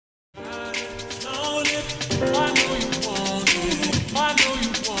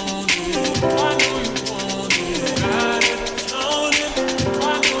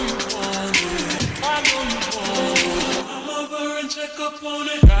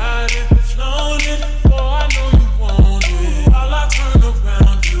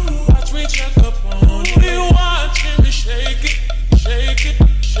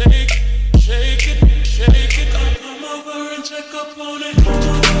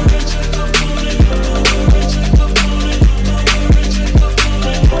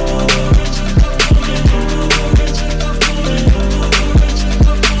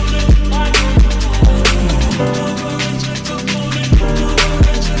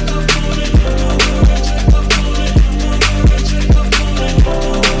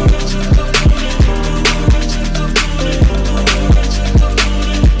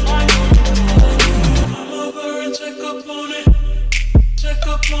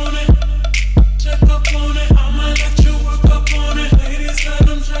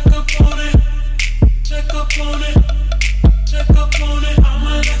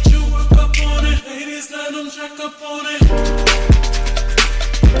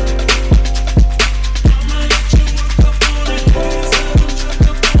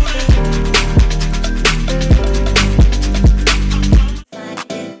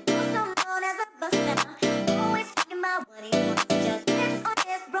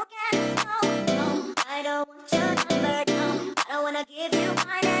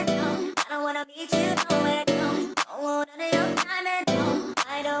meet you nowhere, no. Don't want none of your time and no.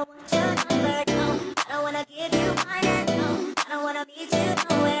 I don't want your number, no. I don't wanna give you mine and no. I don't wanna meet you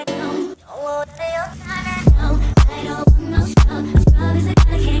nowhere, no. Don't want none of your time and no. I don't want no scrub. A scrub is a guy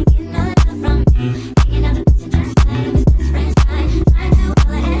that can't get no love from me. Taking out the passenger side of his best friend's side, trying to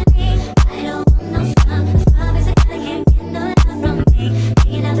holler at me. I don't want no scrub. A scrub is a guy that can't get no love from me.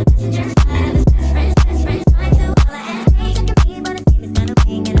 Taking out the passenger side of his best friend's trying to holler at me. Look at me, but his name is kind of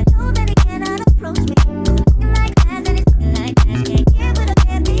weak, and I know that he cannot approach me. Looking like that, and he's looking like that. Can't get with a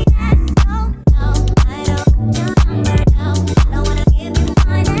baby ass. No, no, I don't want your number. No, I don't wanna give you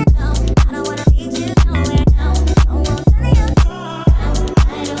mine. And no, I don't wanna meet you nowhere. No, don't want none of your. No,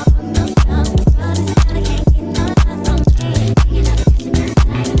 I don't want no scrub. Scrub is a guy that can't get no love from me. Taking out the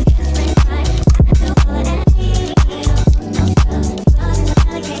passenger side of his best friend's side, trying to holler at me. I don't want no scrub. Scrub is a guy that can't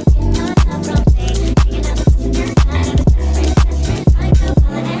get no love from me. Taking out the passenger side of his best friend's trying to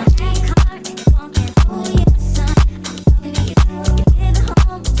holler at me. Car and walking, oh yes, son. I'm talking to you. You give it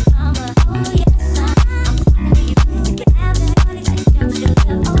home to mama, oh yes, son. I'm talking to you. You can have that money that you should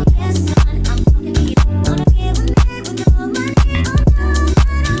have, oh yes, son. I'm talking to you. Wanna be with me with no money, oh no,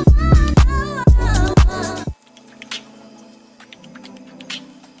 I don't want no.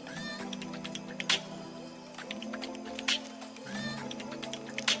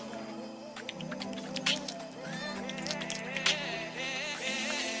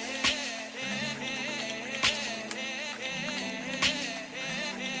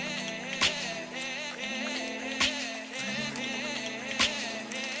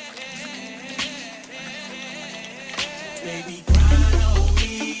 Baby, grind on me.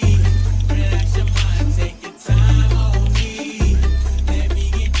 Relax your mind, take your time on me. Let me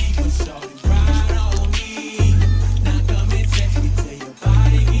get deeper, shorty, ride on me. Now come and text me till your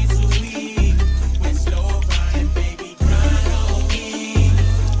body gets weak. We're slow grinding, baby, grind on me.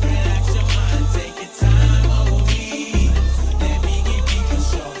 Relax your mind, take your time on me. Let me get deeper,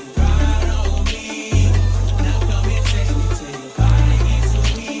 shorty, ride on me. Now come and text me till your body gets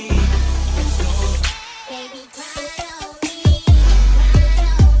weak. We're slow. Baby, grind on me.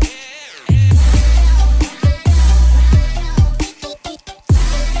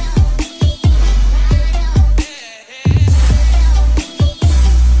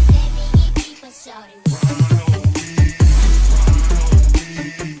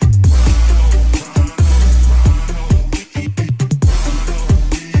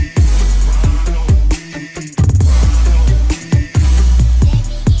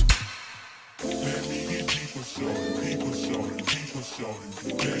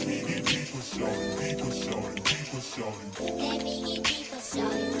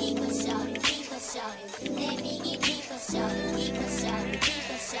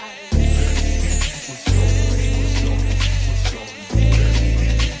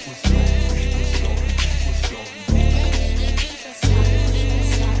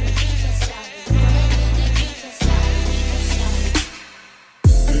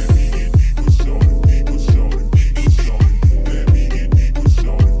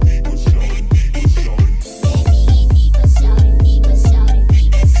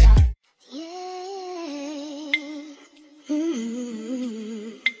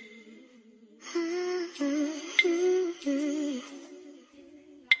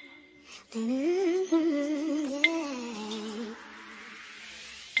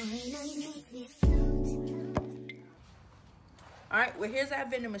 Alright, well here's our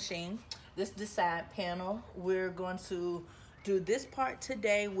vending machine. This is the side panel. We're going to do this part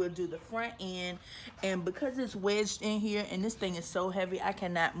today. We'll do the front end, and because it's wedged in here and this thing is so heavy, I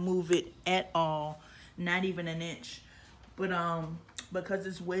cannot move it at all, not even an inch. But because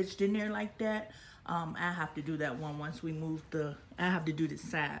it's wedged in there like that, I have to do that one once we move the, I have to do this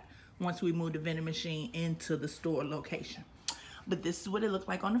side once we move the vending machine into the store location. But this is what it looked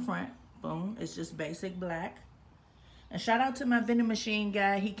like on the front. Boom, it's just basic black. And shout out to my vending machine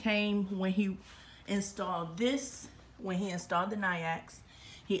guy. He came when he installed this, when he installed the Nyax.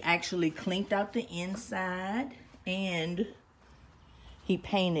 He actually cleaned out the inside and he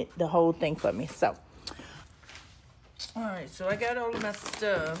painted the whole thing for me. So, all right, so I got all of my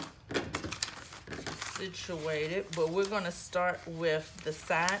stuff situated, but we're gonna start with the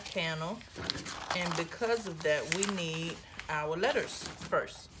side panel. And because of that, we need our letters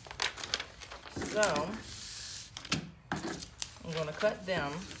first. So, I'm gonna cut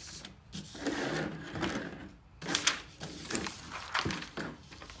them.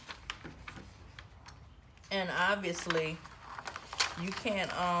 And obviously, you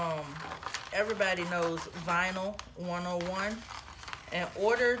can't, everybody knows vinyl 101. In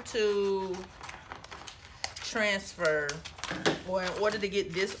order to transfer Well, in order to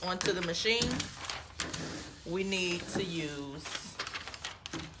get this onto the machine, we need to use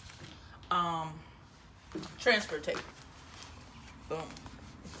transfer tape. Boom.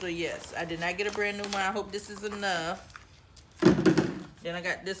 So yes, I did not get a brand new one. I hope this is enough. Then I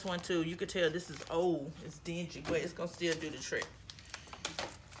got this one too. You could tell this is old. It's dingy, but it's gonna still do the trick.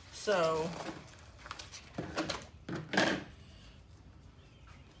 So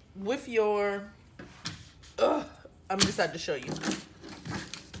with your, I'm just had to show you.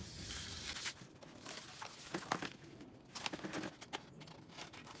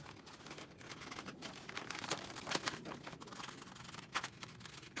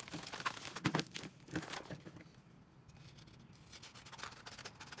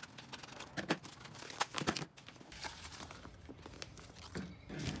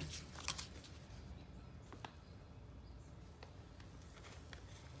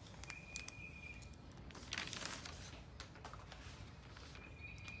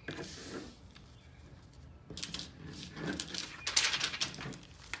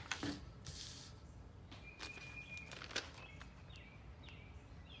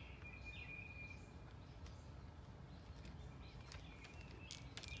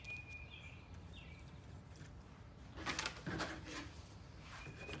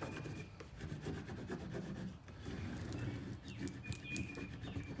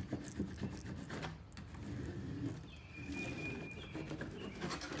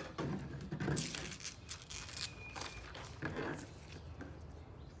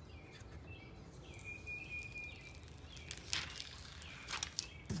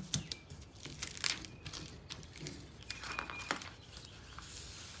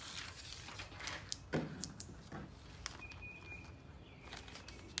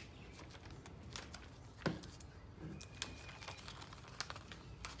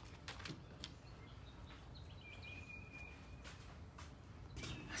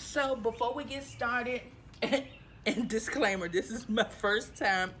 So before we get started, and disclaimer, this is my first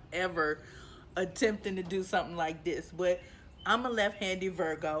time ever attempting to do something like this, but I'm a left-handed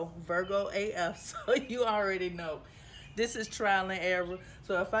Virgo AF, so you already know. This is trial and error,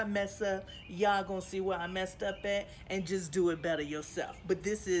 so if I mess up, y'all gonna see where I messed up at and just do it better yourself. But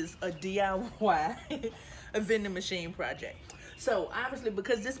this is a DIY, a vending machine project. So obviously,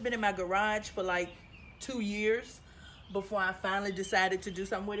 because this has been in my garage for like 2 years, before I finally decided to do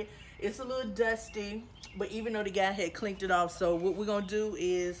something with it. It's a little dusty, but even though the guy had cleaned it off, so what we're gonna do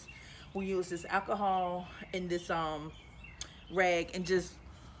is we use this alcohol and this rag and just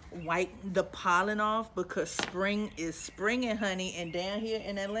wipe the pollen off, because spring is springing, honey. And down here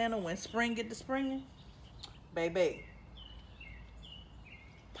in Atlanta, when spring get to springing, baby,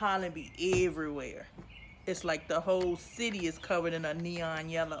 pollen be everywhere. It's like the whole city is covered in a neon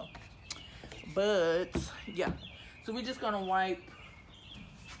yellow. But yeah. So we're just gonna wipe.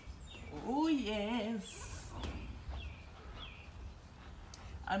 Oh yes.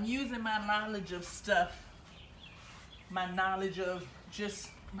 I'm using my knowledge of stuff, my knowledge of just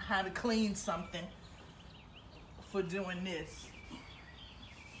how to clean something for doing this.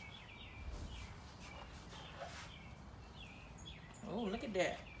 Oh, look at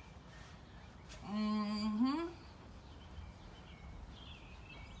that.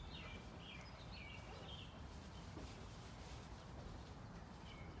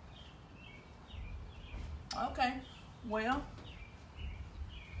 Okay, well,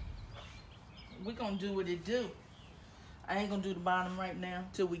 we're gonna do what it do. I ain't gonna do the bottom right now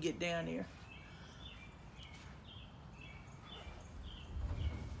till we get down there.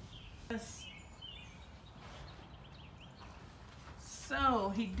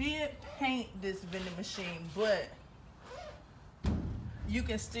 So he did paint this vending machine, but you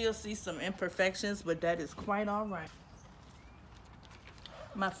can still see some imperfections, but that is quite all right.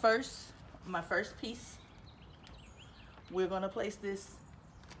 My first piece, we're gonna place this.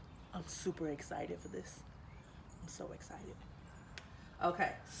 I'm super excited for this. I'm so excited.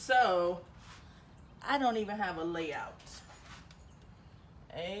 Okay, so I don't even have a layout.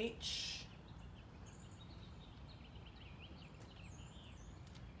 H.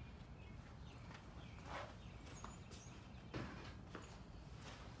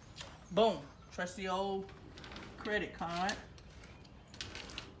 Boom, trusty old credit card.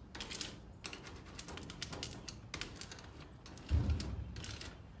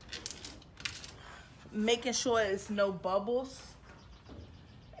 Making sure it's no bubbles.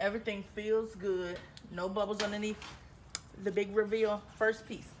 Everything feels good. No bubbles underneath the big reveal first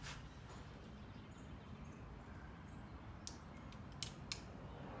piece.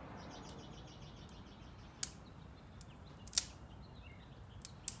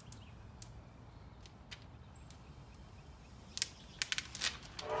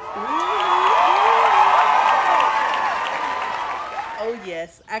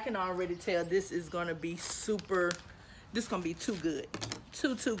 I can already tell this is gonna be super, this is gonna be too good.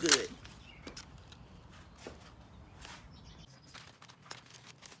 Too good.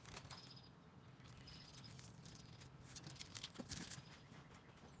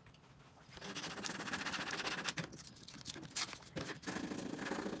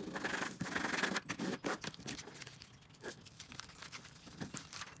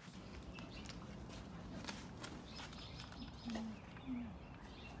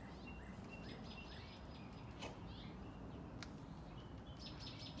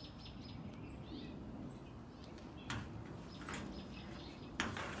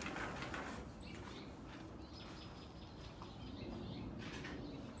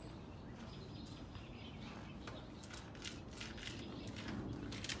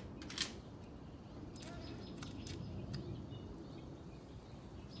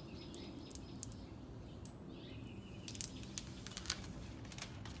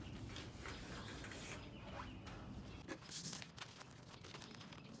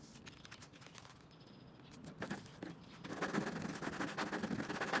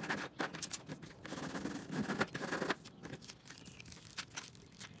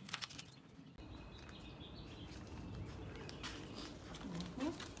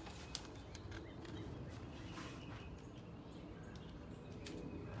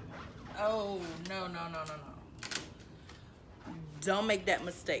 Oh, no. Don't make that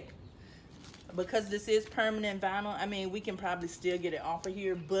mistake. Because this is permanent vinyl, I mean, we can probably still get it off of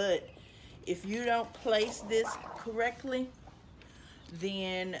here, but if you don't place this correctly,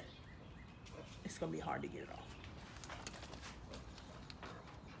 then it's gonna be hard to get it off.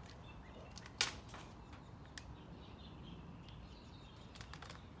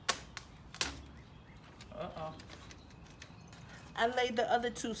 Uh-oh. I laid the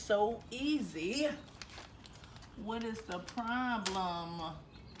other two so easy. What is the problem?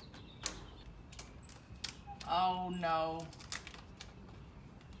 Oh no.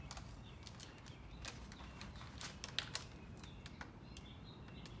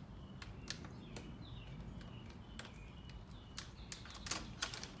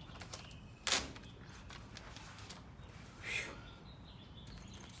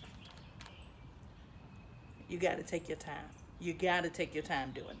 You gotta take your time. You gotta take your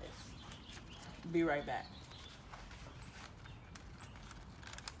time doing this. Be right back.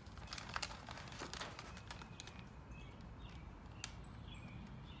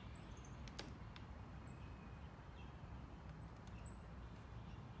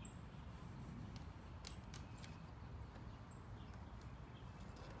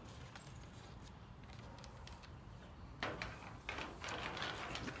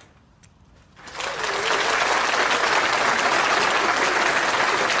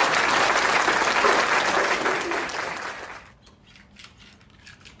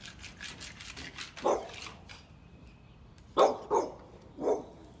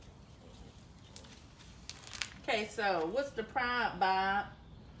 Okay, so what's the problem, Bob?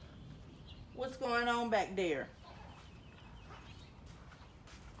 What's going on back there?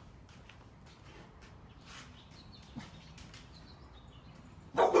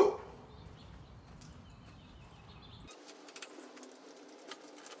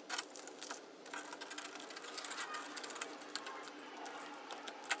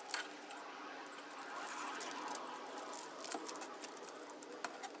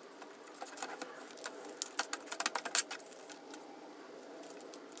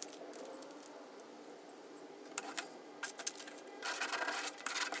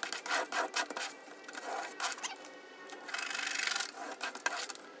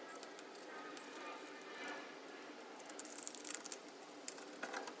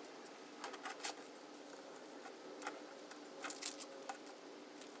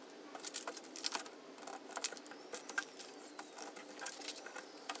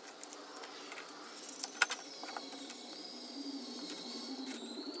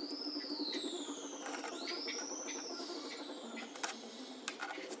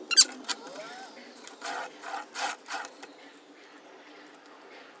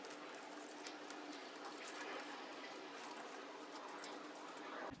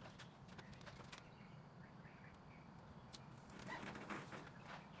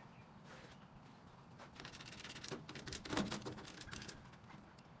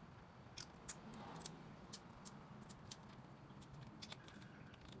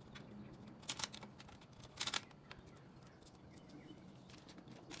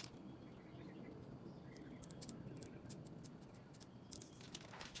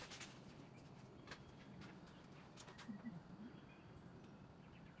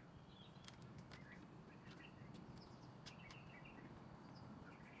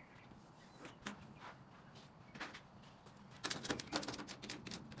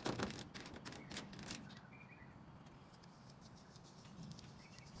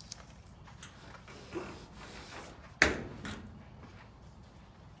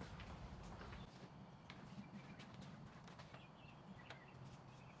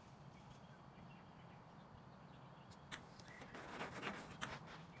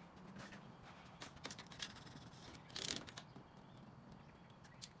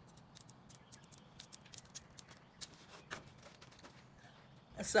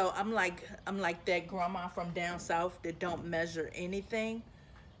 So I'm like that grandma from down south that don't measure anything.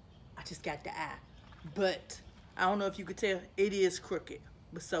 I just got the eye. But I don't know if you could tell, it is crooked.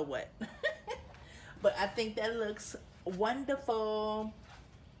 But so what? But I think that looks wonderful.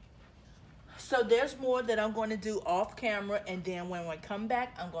 So there's more that I'm going to do off camera, and then when I come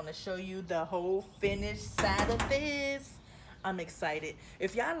back, I'm going to show you the whole finished side of this. I'm excited.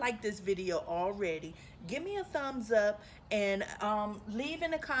 If y'all like this video already, give me a thumbs up and leave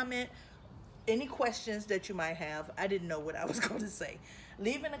in a comment any questions that you might have. I didn't know what I was going to say.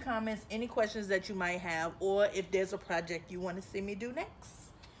 Leave in the comments any questions that you might have, or if there's a project you want to see me do next.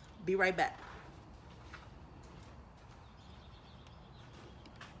 Be right back.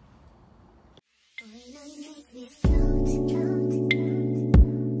 When I make me float